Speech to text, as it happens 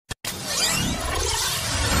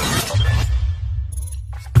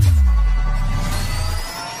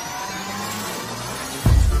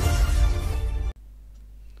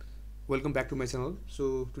welcome back to my channel.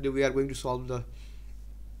 So today we are going to solve the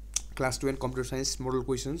class 12 computer science model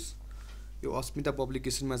questions. यो अस्मिता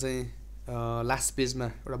पब्लिकेसनमा चाहिँ last पेजमा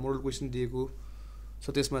एउटा model question दिएको छ,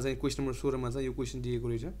 त्यसमा चाहिँ क्वेशन नम्बर 16 मा चाहिँ यो क्वेशन दिएको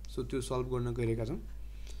रहेछ. सो त्यो सल्भ गर्न गइरहेका छौं.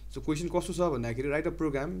 सो क्वेशन कस्तो छ भन्दाखेरि right a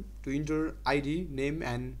programme to enter ID name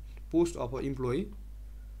and post of a employee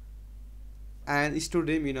and store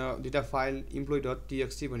them in a data file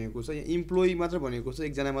emp.txt भनेको छ. यहाँ एम्प्लोइ मात्र भनेको छ,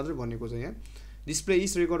 एकजना मात्र भनेको छ. यहाँ display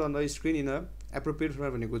is record on the screen in a appropriate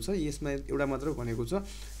format भनेको छ. यसमा एउटा मात्र भनेको छ.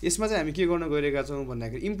 यसमा चाहिँ हामी के गर्न गइरहेका छौं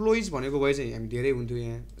भन्दाखेरि इम्प्लोइज भनेको भए चाहिँ हामी धेरै हुन्थ्यो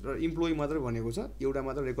यहाँ, र इम्प्लोइ मात्र भनेको छ, एउटा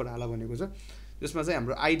मात्र रेकर्ड हाला भनेको छ. जसमा चाहिँ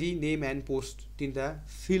हाम्रो आईडी नेम एन्ड पोस्ट तीनटा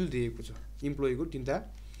फिल्ड दिएको छ, इम्प्लोइको तीनटा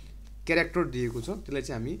क्यारेक्टर दिएको छ. त्यसलाई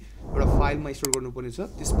चाहिँ हामी एउटा फाइलमा स्टोर गर्नुपर्ने छ.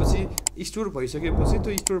 त्यसपछि स्टोर भइसकेपछि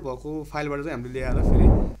त्यो स्टोर भएको फाइलबाट चाहिँ हामीले ल्याएर फेरि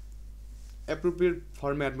एप्रोप्रिएट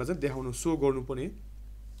फर्मेटमा चाहिँ देखाउन सो गर्नुपर्ने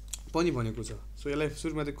पनि भनेको छ. सो यसलाई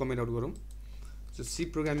सुरुमा चाहिँ कमेन्ट आउट गरौँ. सो सी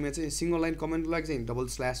प्रोग्रामिङमा चाहिँ सिंगल लाइन कमेन्टको लागि चाहिँ डबल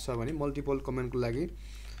स्ल्यास छ भने मल्टिपल कमेन्टको लागि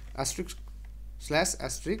एस्ट्रिक्स स्ल्यास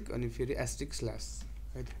एस्ट्रिक अनि फेरि एस्ट्रिक स्ल्यास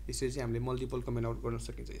है. यसरी चाहिँ हामीले मल्टिपल कमेन्ट आउट गर्न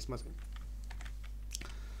सकिन्छ यसमा चाहिँ.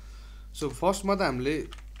 सो फर्स्टमा त हामीले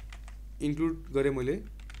इन्क्लुड गरेँ, मैले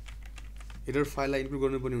हेडर फाइललाई इन्क्लुड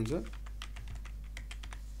गर्नुपर्ने हुन्छ.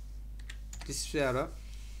 त्यसपछि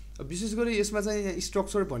आएर विशेष गरी यसमा चाहिँ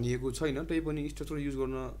स्ट्रक्चर भनिएको छैन, तै पनि स्ट्रक्चर युज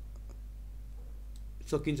गर्न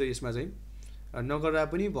सकिन्छ. यसमा चाहिँ नगरा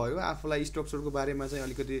पनि भयो. आफूलाई स्ट्रक्चरको बारेमा चाहिँ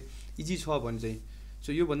अलिकति इजी छ भने चाहिँ,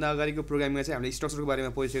 सो योभन्दा अगाडिको प्रोग्रामिङमा चाहिँ हामीले स्ट्रक्चरको बारेमा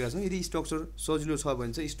पढिसकेका छौँ. यदि स्ट्रक्चर सजिलो छ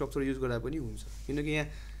भने चाहिँ स्ट्रक्चर युज गर्दा पनि हुन्छ, किनकि यहाँ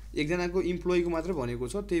एकजनाको इम्प्लोइको मात्र भनेको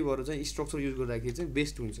छ, त्यही भएर चाहिँ स्ट्रक्चर युज गर्दाखेरि चाहिँ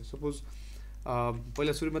बेस्ट हुन्छ. सपोज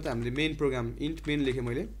पहिला सुरुमा त हामीले मेन प्रोग्राम इन्ट मेन लेखेँ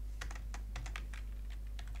मैले.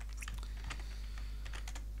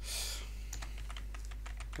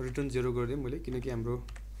 रिटर्न 0 गरिदिएँ मैले, किनकि हाम्रो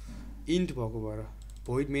इन्ट भएको भएर,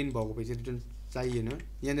 भोइड मेन भएको भए चाहिँ रिटर्न चाहिएन.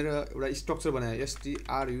 यहाँनिर एउटा स्ट्रक्चर बनायो,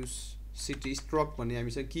 struct स्ट्रक भन्ने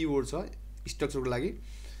हामीसँग किवर्ड छ स्ट्रक्चरको लागि.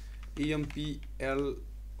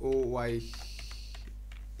 employ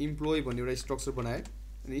इम्प्लोइ भन्ने एउटा स्ट्रक्चर बनाएँ.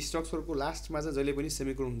 अनि स्ट्रक्चरको लास्टमा चाहिँ जहिले पनि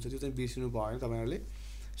सेमिकोलन हुन्छ, त्यो चाहिँ बिर्सिनु भएन तपाईँहरूले.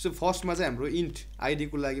 सो फर्स्टमा चाहिँ हाम्रो इन्ट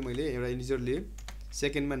आइडीको लागि मैले एउटा इन्टिजर लिएँ.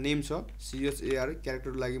 सेकेन्डमा नेम छ, char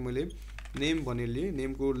क्यारेक्टरको लागि मैले नेम भनेर लिएँ.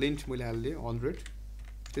 नेमको लेन्थ मैले हालिदिएँ 100.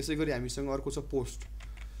 त्यसै गरी हामीसँग अर्को छ पोस्ट.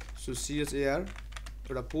 सो char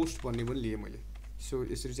एउटा पोस्ट भन्ने पनि लिएँ मैले. सो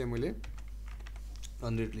यसरी चाहिँ मैले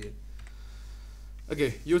 100 लिएँ. ओके,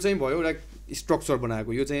 यो चाहिँ भयो एउटा स्ट्रक्चर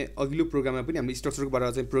बनाएको. यो चाहिँ अघिल्लो प्रोग्राममा पनि हामीले स्ट्रक्चरको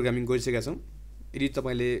बारेमा चाहिँ प्रोग्रामिङ गरिसकेका छौँ. यदि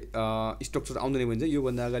तपाईँले स्ट्रक्चर आउँदैन भने चाहिँ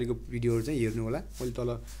योभन्दा अगाडिको भिडियोहरू चाहिँ हेर्नु होला. मैले तल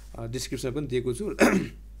डिस्क्रिप्सनमा पनि दिएको छु,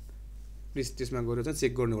 प्लिज त्यसमा गएर चाहिँ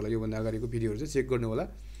चेक गर्नु होला. योभन्दा अगाडिको भिडियोहरू चाहिँ चेक गर्नु होला.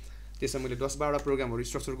 त्यसमा मैले 10-12 प्रोग्रामहरू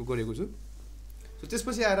स्ट्रक्चरको गरेको छु. सो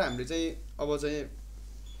त्यसपछि आएर हामीले चाहिँ अब चाहिँ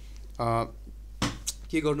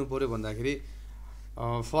के गर्नु पऱ्यो भन्दाखेरि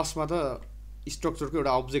फर्स्टमा त स्ट्रक्चरको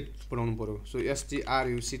एउटा अब्जेक्ट बनाउनु पऱ्यो. सो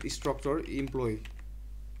struct स्ट्रक्चर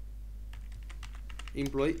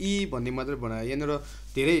इम्प्लोइ ई भन्ने मात्रै बनायो. यहाँनिर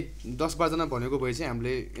धेरै 10-12 जना भनेको भए चाहिँ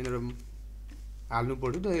हामीले यहाँनिर हाल्नु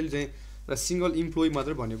पर्थ्यो. त यसले चाहिँ एउटा सिङ्गल इम्प्लोइ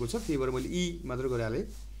मात्र भनेको छ, त्यही भएर मैले ई मात्र गरिहालेँ.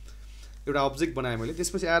 एउटा अब्जेक्ट बनाएँ मैले.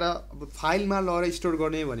 त्यसपछि आएर अब फाइलमा लगेर स्टोर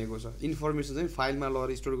गर्ने भनेको छ, इन्फर्मेसन चाहिँ फाइलमा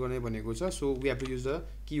लगेर स्टोर गर्ने भनेको छ. So we have to use the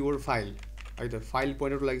keyword file है त. फाइल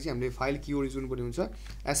पोइन्टरको लागि चाहिँ हामीले फाइल किवर्ड युज गर्नुपर्ने हुन्छ,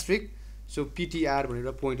 एस्ट्रिक. सो ptr भनेर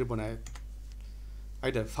एउटा पोइन्टर बनायो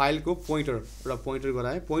है त. फाइलको पोइन्टर एउटा पोइन्टर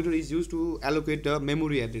गराएँ. Pointer is use to allocate the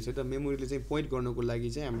memory address है त. मेमोरीले चाहिँ पोइन्ट गर्नको लागि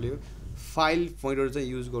चाहिँ हामीले फाइल पोइन्टर चाहिँ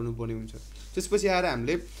युज गर्नुपर्ने हुन्छ. त्यसपछि आएर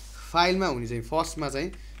हामीले फाइलमा हुने चाहिँ फर्स्टमा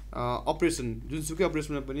चाहिँ अपरेसन, जुनसुकै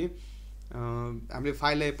अपरेसनमा पनि हामीले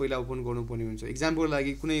फाइललाई पहिला ओपन गर्नुपर्ने हुन्छ. इक्जाम्पलको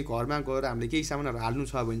लागि कुनै घरमा गएर हामीले केही सामानहरू हाल्नु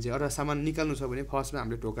छ भने चाहिँ, अथवा सामान निकाल्नु छ भने फर्स्टमा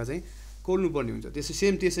हामीले ढोका चाहिँ खोल्नुपर्ने हुन्छ.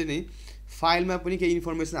 त्यसै नै फाइलमा पनि केही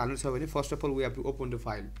इन्फर्मेसन हाल्नु छ भने first of all we have to open the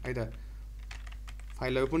file है त.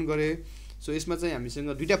 फाइललाई ओपन गरेँ. सो यसमा चाहिँ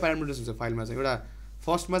हामीसँग दुईवटा प्यारामिटर्स हुन्छ फाइलमा चाहिँ. एउटा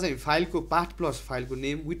फर्स्टमा चाहिँ फाइलको path plus फाइलको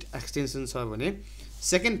name with extension छ भने,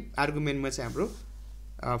 सेकेन्ड आर्गुमेन्टमा चाहिँ हाम्रो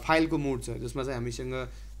फाइलको मोड छ, जसमा चाहिँ हामीसँग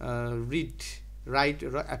रिड, राइट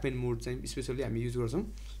र एपेन्ड मोड चाहिँ स्पेसली हामी युज गर्छौँ.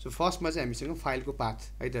 सो फर्स्टमा चाहिँ हामीसँग फाइलको पाथ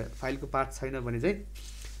है त. फाइलको पाथ छैन भने चाहिँ,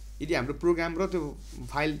 यदि हाम्रो प्रोग्राम र त्यो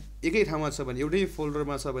फाइल एकै ठाउँमा छ भने, एउटै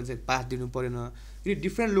फोल्डरमा छ भने चाहिँ पाथ दिनु परेन. यदि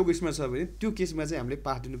डिफ्रेन्ट लोकेसनमा छ भने त्यो केसमा चाहिँ हामीले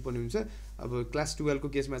पाथ दिनुपर्ने हुन्छ. अब क्लास 12 को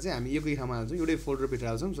केसमा चाहिँ हामी एकै ठाउँमा हाल्छौँ, एउटै फोल्डरभित्र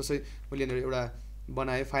हाल्छौँ. जस्तै मैले यहाँनिर एउटा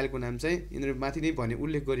बनाएँ, फाइलको नाम चाहिँ यहाँनिर माथि नै भने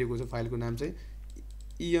उल्लेख गरिएको छ. फाइलको नाम चाहिँ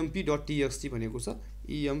emp.txt भनेको छ,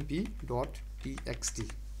 emp.txt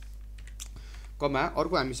कमा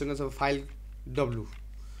अर्को हामीसँग छ फाइल w.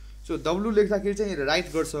 सो w लेख्दाखेरि चाहिँ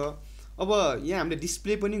राइट गर्छ, अब यहाँ हामीले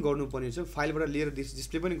डिस्प्ले पनि गर्नुपर्ने छ, फाइलबाट लिएर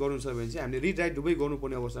डिस्प्ले पनि गर्नु छ भने चाहिँ हामीले रिड राइट दुवै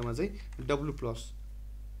गर्नुपर्ने अवस्थामा चाहिँ W+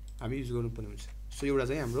 हामी युज गर्नुपर्ने हुन्छ। सो एउटा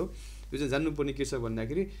चाहिँ हाम्रो यो चाहिँ जान्नुपर्ने के छ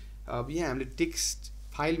भन्दाखेरि अब यहाँ हामीले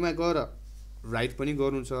टेक्स्ट फाइलमा गएर राइट पनि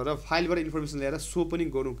गर्नु छ र फाइलबाट इन्फर्मेसन ल्याएर सो पनि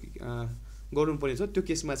गर्नुपर्ने छ। त्यो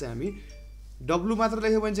केसमा चाहिँ हामी W मात्र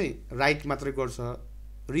लेख्यो भने चाहिँ राइट मात्रै गर्छ,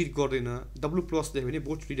 रिड गर्दैन। W+ लेख्यो भने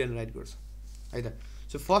बोथ रिड एन्ड राइट गर्छ है त।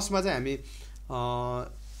 सो फर्स्टमा चाहिँ हामी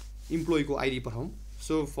इम्प्लोइको आइडी पठाउँ।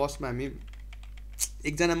 सो फर्स्टमा हामी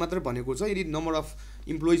एकजना मात्र भनेको छ, यदि नम्बर अफ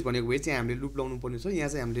इम्प्लोइज भनेको भए चाहिँ हामीले लुप लाउनु पर्ने छ। यहाँ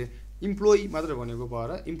चाहिँ हामीले इम्प्लोइ मात्र भनेको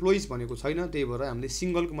भएर इम्प्लोइज भनेको छैन, त्यही भएर हामीले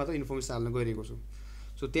सिङ्गलको मात्र इन्फर्मेसन हाल्न गइरहेको छौँ।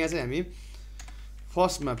 सो त्यहाँ चाहिँ हामी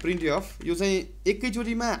फर्स्टमा प्रिन्ट अफ, यो चाहिँ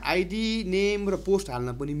एकैचोटिमा आइडी नेम र पोस्ट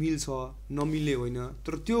हाल्न पनि मिल्छ, नमिल्ने होइन।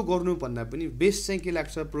 तर त्यो गर्नुभन्दा पनि बेस्ट चाहिँ के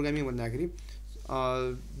लाग्छ प्रोग्रामिङ भन्दाखेरि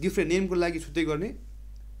डिफ्रेन्ट नेमको लागि छुट्टै गर्ने,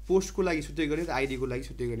 पोस्टको लागि छुट्टै गर्ने र आइडीको लागि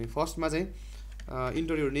छुट्टै गर्ने। फर्स्टमा चाहिँ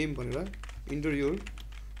इन्टर योर नेम भनेर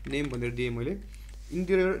दिएँ मैले।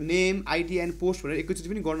 Enter your name ID and post भनेर एकैचोटि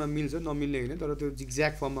पनि गर्न मिल्छ, नमिल्ने होइन। तर त्यो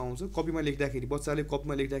जिग्ज्याग फर्ममा आउँछ, कपीमा लेख्दाखेरि बच्चाले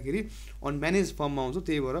कपीमा लेख्दाखेरि अनम्यानेज फर्ममा आउँछ।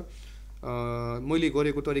 त्यही भएर मैले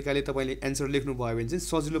गरेको तरिकाले तपाईँले एन्सर लेख्नु भयो भने चाहिँ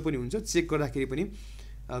सजिलो पनि हुन्छ, चेक गर्दाखेरि पनि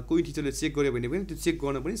कोही टिचरले चेक गर्यो भने पनि त्यो चेक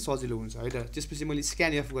गर्न पनि सजिलो हुन्छ है त। त्यसपछि मैले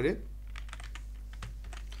स्क्यान एफ गरेँ,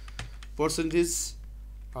 पर्सेन्टेज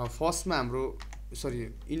फर्स्टमा हाम्रो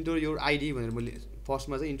इन्टर योर आइडी भनेर मैले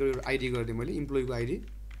फर्स्टमा चाहिँ इन्टर योर आइडी गरिदिएँ मैले, इम्प्लोइको आइडी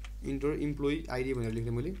इन्टर इम्प्लोइ आइडी भनेर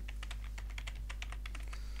लेख्थेँ मैले।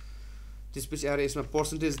 त्यसपछि आएर यसमा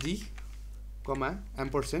पर्सेन्टेज डी कमा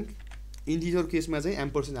एम्परसेन्ट, इन्टिजर केसमा चाहिँ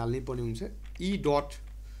एम्परसेन्ट हाल्नै पर्ने हुन्छ, ई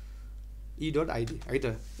डट आइडी है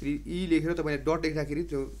त। ई लेखेर तपाईँले डट लेख्दाखेरि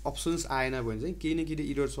त्यो अप्सन्स आएन भने चाहिँ केही न केही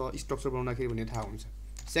इरर छ स्ट्रक्चर बनाउँदाखेरि भन्ने थाहा हुन्छ।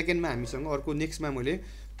 सेकेन्डमा हामीसँग अर्को नेक्स्टमा मैले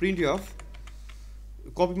प्रिन्ट अफ,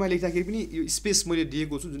 कपीमा लेख्दाखेरि पनि यो स्पेस मैले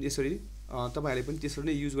दिएको छु जुन यसरी, तपाईँहरूले पनि त्यसरी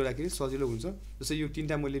नै युज गर्दाखेरि सजिलो हुन्छ। जस्तै यो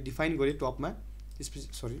तिनवटा मैले डिफाइन गरेँ टपमा,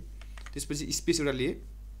 त्यसपछि स्पेस एउटा लिएँ,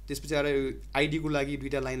 त्यसपछि आएर आइडीको लागि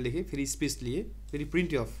दुईवटा लाइन लेखेँ, फेरि स्पेस लिएँ, फेरि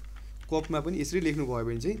प्रिन्ट अफ कपमा पनि यसरी लेख्नुभयो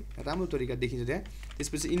भने चाहिँ राम्रो तरिका देखिन्छ त्यहाँ।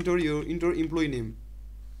 त्यसपछि इन्टर इम्प्लोइ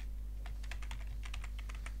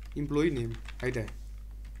नेम है त।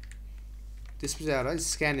 त्यसपछि आएर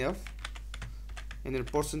स्क्यान एफ यहाँनिर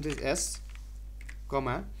पर्सेन्टेज एस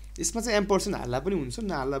कमा, यसमा चाहिँ एम्परसेन्ट हाल्दा पनि हुन्छ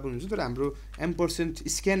नहाल्दा पनि हुन्छ, तर हाम्रो एम्परसेन्ट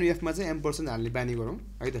स्क्यान एफमा चाहिँ एम्परसेन्ट हाल्ने बानी गरौँ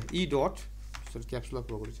है त। ई डट क्याप्सुल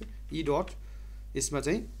भएको छ, ई डट यसमा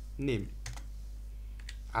चाहिँ नेम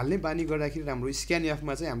हाल्ने बानी गर्दाखेरि राम्रो। स्क्यान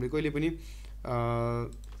एफमा चाहिँ हामीले कहिले पनि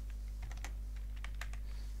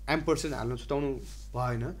एम्परसेन्ट हाल्न छुटाउनु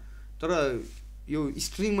भएन, तर यो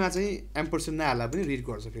स्ट्रिङमा चाहिँ एम्परसेन्ट नहाल्दा पनि रिड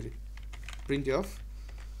गर्छ फेरि। प्रिन्ट अफ,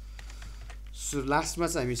 सो लास्टमा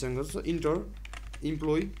चाहिँ हामीसँग छ इन्टर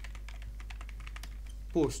इम्प्लोइ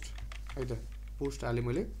पोस्ट है त। पोस्ट हालेँ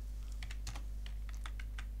मैले,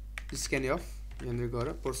 स्क्यान अफ यहाँनिर गएर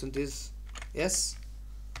पर्सेन्टेज एस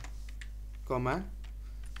कमा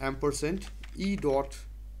एम्परसेन्ट ई डट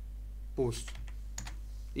पोस्ट,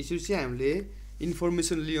 यसरी चाहिँ हामीले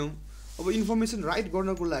इन्फर्मेसन लियौँ। अब इन्फर्मेसन राइट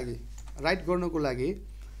गर्नको लागि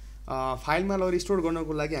फाइलमा लगेर स्टोर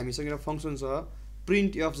गर्नको लागि हामीसँग एउटा फङ्सन छ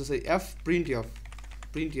प्रिन्ट एफ, जस्तै एफ प्रिन्ट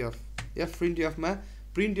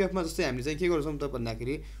एफमा जस्तै हामीले चाहिँ के गर्छौँ त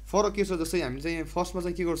भन्दाखेरि फरक के छ। जस्तै हामी चाहिँ फर्स्टमा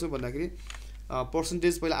चाहिँ के गर्छौँ भन्दाखेरि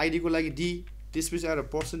पर्सेन्टेज पहिला आइडीको लागि डी, त्यसपछि आएर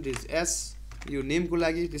पर्सेन्टेज एस यो नेमको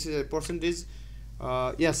लागि, त्यसपछि पर्सेन्टेज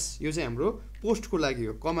एस यो चाहिँ हाम्रो पोस्टको लागि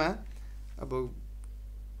हो, कमा अब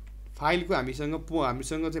फाइलको हामीसँग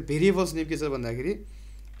चाहिँ भेरिएबल्स नेम के छ भन्दाखेरि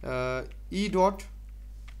ई डट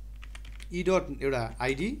एउटा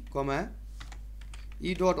आइडी कमा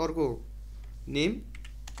ई डट अर्को नेम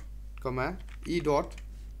कमा ई डट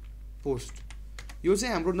पोस्ट। यो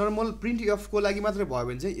चाहिँ हाम्रो नर्मल प्रिन्ट एफको लागि मात्रै भयो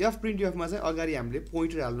भने चाहिँ एफ प्रिन्ट एफमा चाहिँ अगाडि हामीले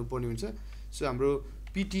पोइन्टर हाल्नुपर्ने हुन्छ। सो हाम्रो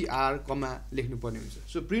पिटिआर कमा लेख्नुपर्ने हुन्छ।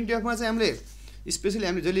 सो प्रिन्ट एफमा चाहिँ हामीले स्पेसली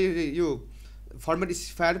हामीले जहिले यो फर्मेट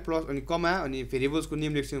स्पेसिफायर प्लस अनि कमा अनि भेरिएबल्सको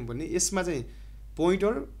नेम लेख्छौँ भने यसमा चाहिँ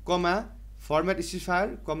पोइन्टर कमा फर्मेट स्पेसिफायर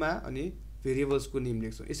कमा अनि भेरिएबल्सको नेम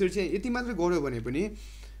लेख्छौँ। यसरी चाहिँ यति मात्रै गऱ्यो भने पनि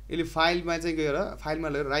यसले फाइलमा चाहिँ गएर फाइलमा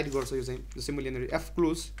लगेर राइट गर्छ। यो चाहिँ जस्तै मैले यहाँनिर एफ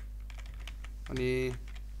क्लोज अनि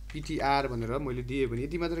पिटिआर भनेर मैले दिएँ भने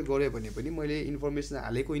यति मात्रै गऱ्यो भने पनि मैले इन्फर्मेसन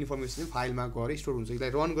हालेको इन्फर्मेसन फाइलमा गएर स्टोर हुन्छ। यसलाई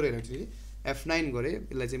रन गरेर चाहिँ F9 गरेँ,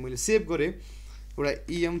 यसलाई चाहिँ मैले सेभ गरेँ, एउटा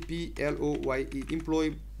EMPLOY इम्प्लोइ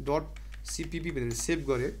डट CPP भनेर सेभ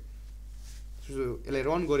गरेँ। यसलाई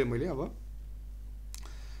रन गरेँ मैले। अब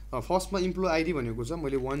फर्स्टमा इम्प्लोइ आइडी भनेको छ,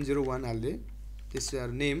 मैले 101 हाल्दिएँ, त्यसै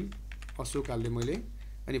नेम अशोक हाल्दिएँ मैले,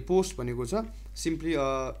 अनि पोस्ट भनेको छ सिम्पली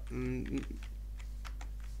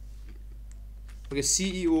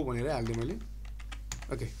CEO भनेर हाल्दिएँ मैले,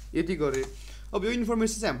 ओके यति गरे अब यो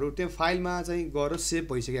इन्फर्मेसन चाहिँ हाम्रो त्यो फाइलमा चाहिँ गएर सेभ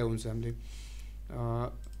भइसकेको हुन्छ हामीले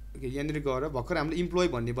ओके यहाँनिर गएर भर्खर हामीले इम्प्लोइ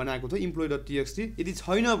भन्ने बनाएको थियो emp.txt यदि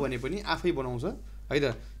छैन भने पनि आफै बनाउँछ है त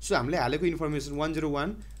सो हामीले हालेको इन्फर्मेसन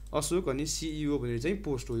 101 अशोक अनि CEO भनेर चाहिँ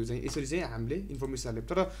पोस्ट हो यो चाहिँ यसरी चाहिँ हामीले इन्फर्मेसन हाल्यो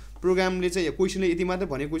तर प्रोग्रामले चाहिँ क्वेसनले यति मात्र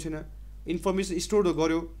भनेको छैन इन्फर्मेसन स्टोर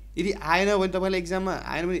गर्यो यदि आएन भने तपाईलाई एक्जाममा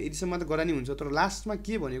आएन भने यतिसम्म मात्र गरानी हुन्छ तर लास्टमा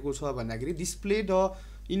के भनेको छ भन्दाखेरि display the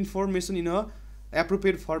information in a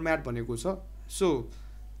appropriate format भनेको छ सो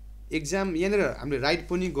एक्जाम यहाँनिर हामीले राइट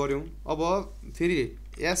पनि गऱ्यौँ अब फेरि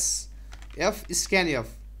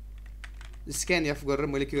स्क्यान एफ गरेर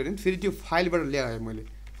मैले के गरेँ फेरि त्यो फाइलबाट ल्याएँ मैले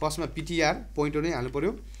फर्स्टमा PTR पोइन्टर नै हाल्नु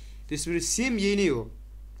पर्यो त्यसपछि सेम यही नै हो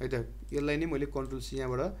है त यसलाई नै मैले कन्ट्रोल C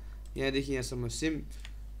यहाँबाट यहाँदेखि यहाँसम्म सेम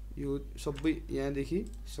यो सबै यहाँदेखि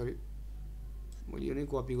सरी मैले यो नै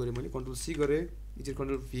कपी गरेँ मैले कन्ट्रोल C गरेँ इजर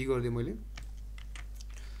कन्ट्रोल V गरिदिएँ मैले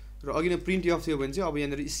र अघि नै प्रिन्ट एफ थियो भने चाहिँ अब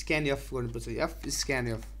यहाँनिर स्क्यान एफ गर्नुपर्छ स्क्यान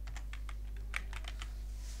एफ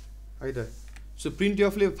है त सो प्रिन्ट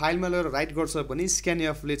एफले फाइलमा लगेर राइट गर्छ भने स्क्यान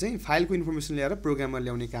एफले चाहिँ फाइलको इन्फर्मेसन ल्याएर प्रोग्राममा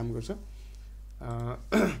ल्याउने काम गर्छ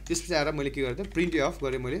त्यसपछि आएर मैले के गरेँ त प्रिन्ट एफ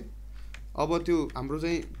गरेँ मैले अब त्यो हाम्रो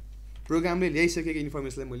चाहिँ प्रोग्रामले ल्याइसकेको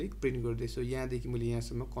इन्फर्मेसनलाई मैले प्रिन्ट गरिदिएँ सो यहाँदेखि मैले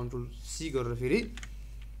यहाँसम्म कन्ट्रोल C गरेर फेरि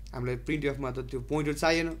हामीलाई प्रिन्ट एफमा त त्यो पोइन्टर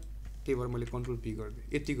चाहिएन त्यही भएर मैले कन्ट्रोल P गरिदिएँ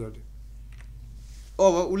यति गरिदिएँ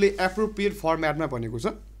अब उसले एप्रोप्रिएट फर्म्याटमा भनेको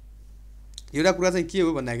छ एउटा कुरा चाहिँ के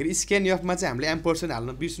हो भन्दाखेरि स्क्यान एफमा चाहिँ हामीले एम्पर्सेन्ट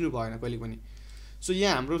हाल्न बिर्सनु भएन कहिले पनि सो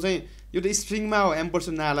यहाँ हाम्रो चाहिँ यो त स्ट्रिङमा हो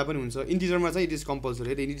एम्पर्सेन्ट नहाल्दा पनि हुन्छ इन्टिजरमा चाहिँ इट इज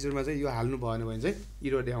कम्पल्सरी इन्टिजरमा चाहिँ यो हाल्नु भएन भने चाहिँ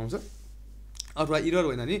इरर देखाउँछ अथवा इरर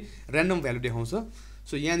होइन भने ऱ्यान्डम भ्यालु देखाउँछ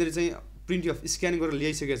सो यहाँनिर चाहिँ प्रिन्ट एफ स्क्यान गरेर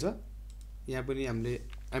ल्याइसकेको छ यहाँ पनि हामीले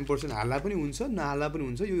एम्पर्सेन्ट हाल्दा पनि हुन्छ नहाल्दा पनि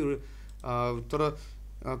हुन्छ यो तर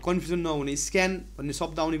कन्फ्युजन नहुने स्क्यान भन्ने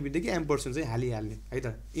शब्द आउने बित्तिकै एम्पर्सेन्ट चाहिँ हालिहाल्ने है त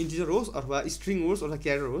इन्टिजर होस् अथवा स्ट्रिङ होस् अथवा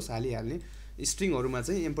क्यारेक्टर होस् हालिहाल्ने स्ट्रिङहरूमा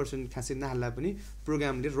चाहिँ एम्पर्सेन्ट खासै नहाल्दा पनि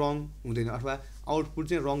प्रोग्रामले रङ हुँदैन अथवा आउटपुट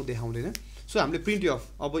चाहिँ रङ देखाउँदैन सो हामीले प्रिन्ट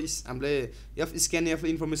एफ अब हामीले स्क्यान एफ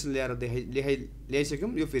इन्फर्मेसन ल्याएर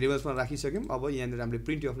ल्याइसक्यौँ यो भेरिएबल्समा राखिसक्यौँ अब यहाँनिर हामीले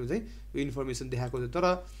प्रिन्ट एफले चाहिँ यो इन्फर्मेसन देखाएको छ तर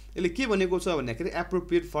यसले के भनेको छ भन्दाखेरि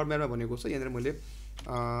एप्रोप्रिएट फर्म्याटमा भनेको छ यहाँनिर मैले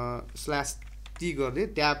 /t गर्दै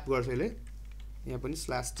ट्याप गर्छ यसले यहाँ पनि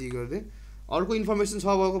 /t गर्दै अर्को इन्फर्मेसन छ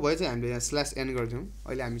भएको भए चाहिँ हामीले यहाँ /n गर्थ्यौँ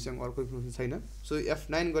अहिले हामीसँग अर्को इन्फर्मेसन छैन सो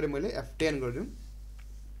F9 गरेँ मैले F10 गरिदिउँ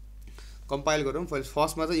कम्पाइल गरौँ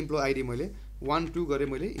फर्स्टमा चाहिँ इम्प्लोइ आइडी मैले 1 2 गरेँ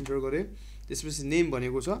मैले इन्टर गरेँ त्यसपछि नेम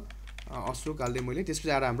भनेको छ अशोक हाल्दै मैले त्यसपछि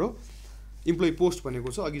आएर हाम्रो इम्प्लोइ पोस्ट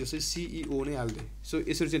भनेको छ अघि जस्तै CEO नै हाल्दै सो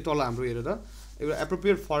यसरी चाहिँ तल हाम्रो हेरेर एउटा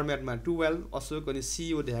एप्रोप्रिएट फर्म्याटमा 12 अशोक अनि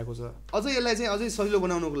CEO देखाएको छ अझै यसलाई चाहिँ अझै सजिलो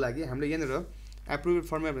बनाउनको लागि हामीले यहाँनिर एप्रोप्रिएट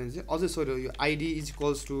फर्म्याट भने चाहिँ अझै सजिलो यो आइडी इज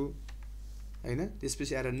इक्वल्स टु हैन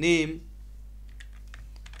त्यसपछि आएर नेम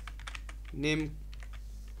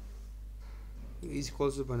इज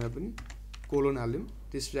इक्वल्स टु भनेर पनि कोलन हाल्यौँ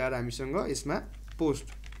त्यसपछि आएर हामीसँग यसमा पोस्ट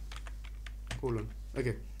कोलन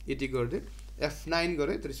ओके यति गरिदिएँ F9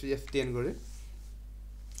 गरेँ त्यसपछि F10 गरेँ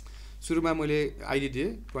सुरुमा मैले आइडी दिएँ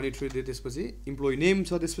 23 दिएँ त्यसपछि इम्प्लोइ नेम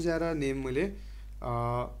छ त्यसपछि आएर नेम मैले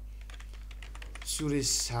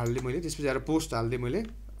सुरेश हाल्दै मैले त्यसपछि आएर पोस्ट हाल्दै मैले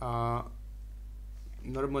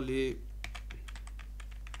नर्मली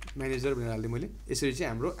म्यानेजर भनेर हाल्दै मैले यसरी चाहिँ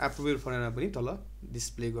हाम्रो एप्रोप्रिएट फर्म्याटमा पनि तल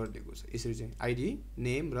डिस्प्ले गरिदिएको छ यसरी चाहिँ आइडी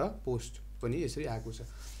नेम र पोस्ट पनि यसरी आएको छ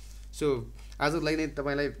सो आजको लागि नै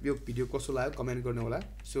तपाईलाई यो भिडियो कस्तो लाग्यो कमेन्ट गर्नु होला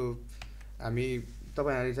सो हामी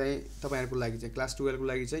तपाईहरुको लागि चाहिँ क्लास 12 को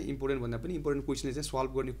लागि चाहिँ इम्पोर्टेन्ट भन्दा पनि इम्पोर्टेन्ट क्वेशनले चाहिँ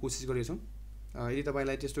सल्भ गर्ने कोसिस गरेछौं यदि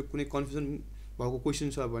तपाईलाई त्यस्तो कुनै कन्फ्युजन भएको क्वेशन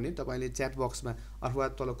छ भने तपाईले च्याट बक्समा अथवा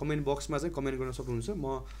तल कमेन्ट बक्समा चाहिँ कमेन्ट गर्न सक्नुहुन्छ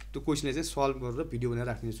म त्यो क्वेशनले चाहिँ सल्भ गरेर भिडियो बनाएर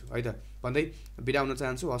राख्ने छु है त भन्दै बिदा हुन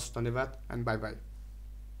चाहन्छु हस् धन्यवाद एन्ड बाइ बाइ